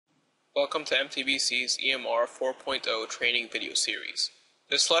Welcome to MTBC's EMR 4.0 training video series.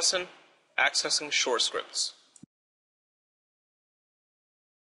 This lesson, Accessing SureScripts.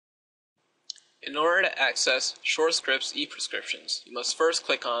 In order to access SureScripts e-prescriptions, you must first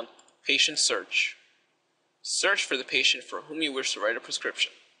click on Patient Search. Search for the patient for whom you wish to write a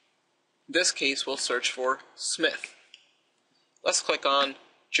prescription. In this case, we'll search for Smith. Let's click on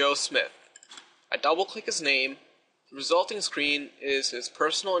Joe Smith. I double-click his name. The resulting screen is his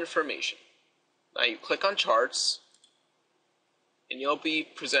personal information. Now you click on Charts, and you'll be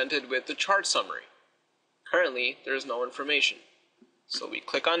presented with the chart summary. Currently, there is no information. So we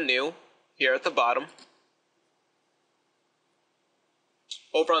click on New, here at the bottom.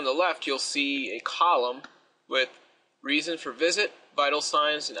 Over on the left, you'll see a column with reason for visit, vital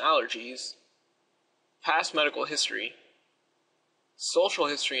signs and allergies, past medical history, social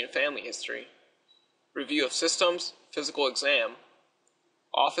history and family history, review of systems, physical exam,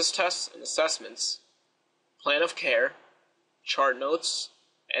 office tests and assessments, plan of care, chart notes,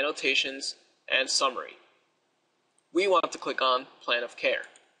 annotations, and summary. We want to click on Plan of Care.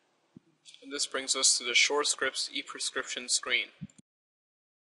 And this brings us to the SureScripts e-prescription screen.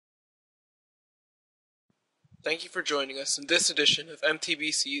 Thank you for joining us in this edition of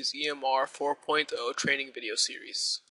MTBC's EMR 4.0 training video series.